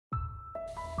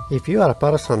If you are a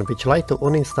person which like to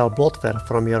uninstall bloatware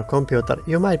from your computer,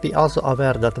 you might be also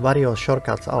aware that various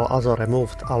shortcuts are also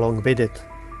removed along with it.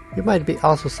 You might be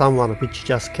also someone which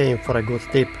just came for a good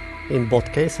tip. In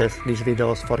both cases, this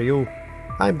video is for you.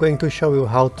 I'm going to show you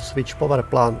how to switch power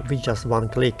plant with just one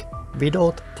click,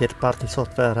 without third-party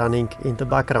software running in the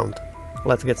background.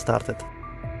 Let's get started.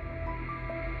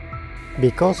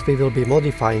 Because we will be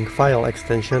modifying file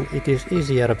extension, it is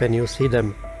easier when you see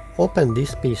them. Open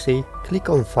this PC, click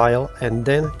on File and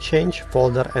then Change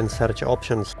Folder and Search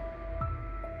options.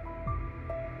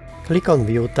 Click on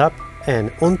View tab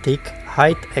and untick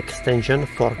Hide extension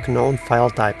for known file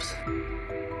types.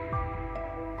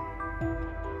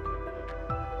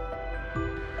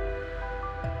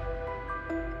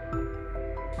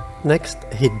 Next,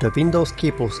 hit the Windows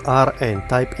key plus R and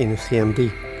type in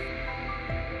CMD.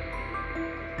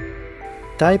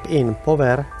 Type in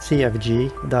power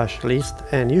cfg-list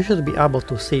and you should be able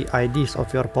to see IDs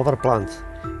of your power plants.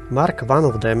 Mark one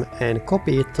of them and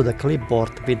copy it to the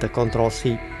clipboard with the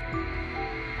Ctrl+C.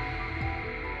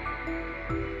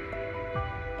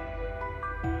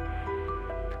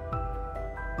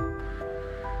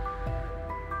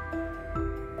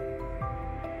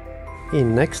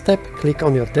 In next step, click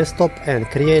on your desktop and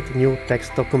create new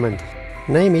text document.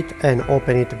 Name it and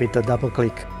open it with a double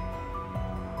click.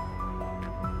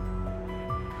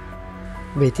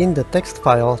 Within the text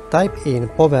file, type in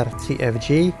power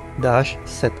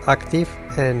cfg-setactive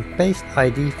and paste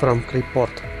ID from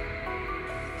clipboard.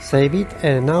 Save it,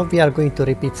 and now we are going to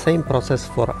repeat same process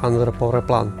for another power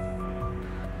plant.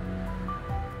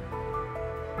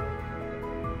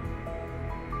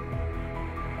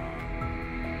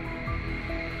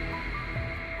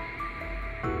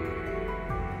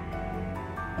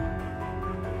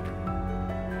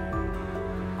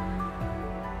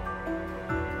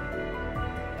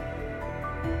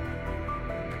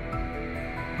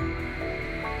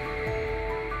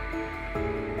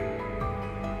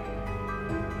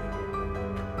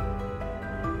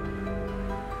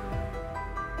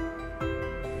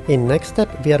 In next step,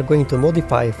 we are going to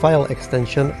modify file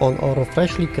extension on our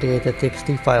freshly created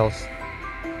TXT files.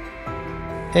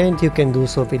 And you can do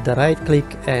so with the right click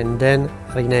and then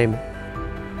rename.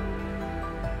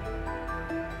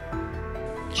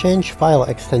 Change file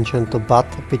extension to BAT,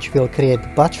 which will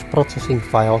create batch processing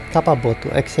file capable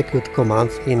to execute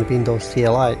commands in Windows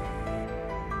CLI.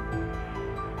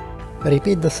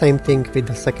 Repeat the same thing with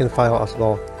the second file as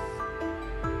well.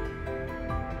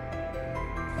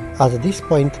 At this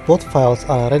point, both files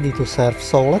are ready to serve,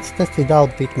 so let's test it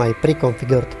out with my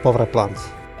pre-configured power plants.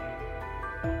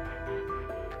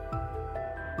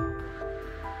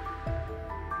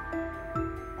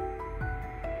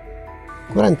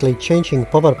 Currently, changing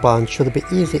power plant should be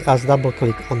easy as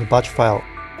double-click on the batch file.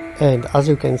 And as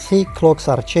you can see, clocks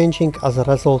are changing as a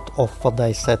result of what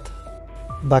I set.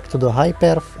 Back to the high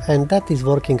perf, and that is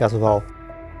working as well.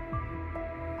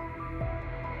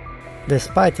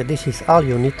 Despite this is all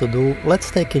you need to do,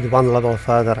 let's take it one level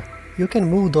further. You can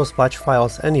move those batch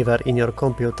files anywhere in your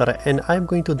computer, and I'm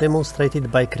going to demonstrate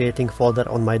it by creating a folder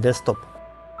on my desktop.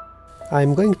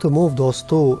 I'm going to move those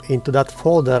two into that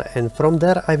folder, and from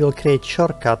there I will create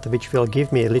shortcut which will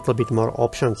give me a little bit more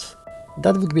options.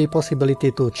 That would be a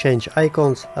possibility to change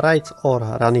icons, rights or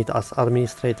run it as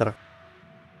administrator.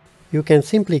 You can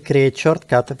simply create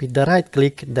shortcut with the right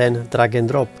click, then drag and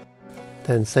drop.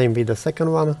 Then same with the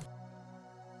second one.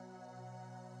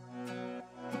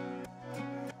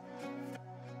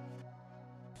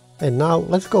 And now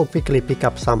let's go quickly pick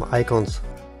up some icons.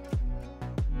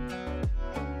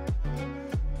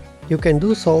 You can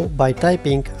do so by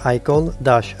typing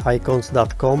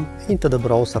icon-icons.com into the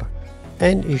browser.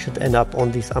 And you should end up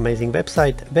on this amazing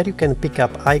website where you can pick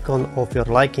up icon of your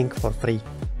liking for free.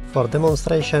 For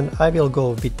demonstration, I will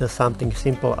go with something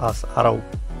simple as arrow.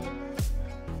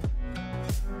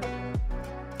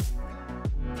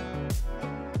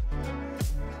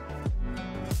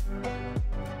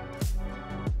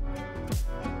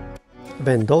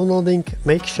 When downloading,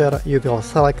 make sure you will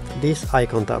select this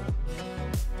icon tab.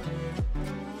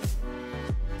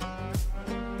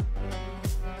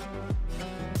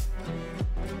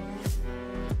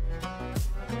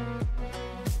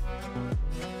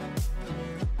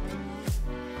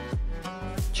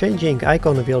 Changing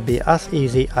icon will be as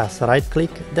easy as right click,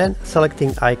 then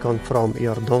selecting icon from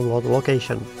your download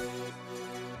location.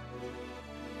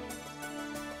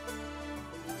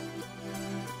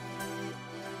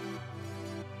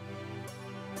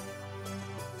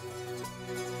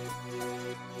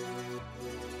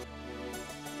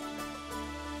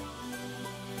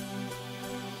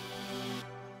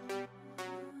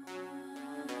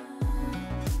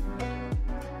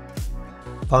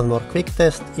 One more quick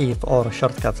test if our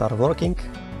shortcuts are working.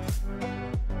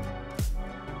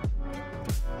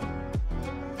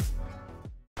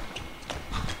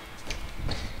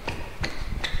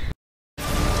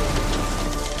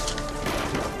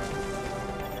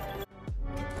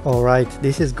 Alright,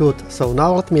 this is good, so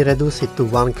now let me reduce it to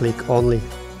one click only.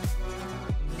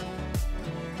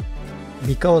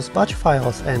 Because batch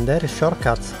files and their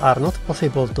shortcuts are not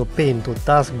possible to pin to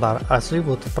taskbar as we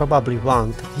would probably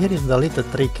want, here is the little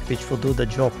trick which will do the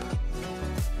job.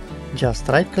 Just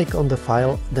right click on the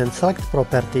file, then select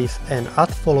Properties and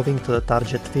add following to the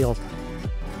target field.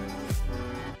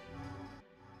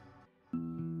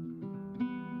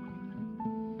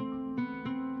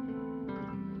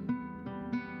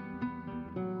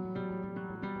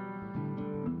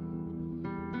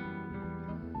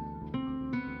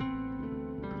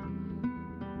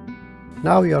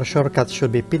 Now your shortcuts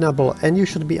should be pinnable and you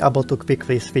should be able to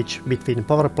quickly switch between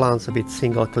power plants with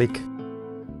single click.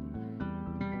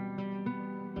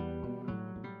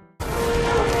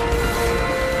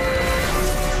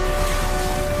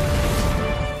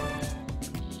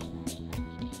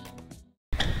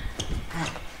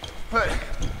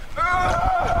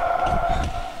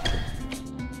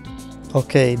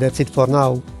 Okay, that's it for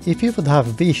now. If you would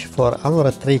have wish for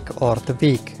another trick or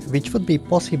tweak which would be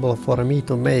possible for me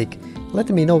to make, let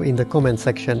me know in the comment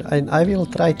section and I will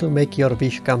try to make your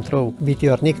wish come true with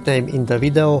your nickname in the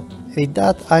video. With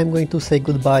that, I'm going to say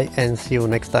goodbye and see you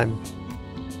next time.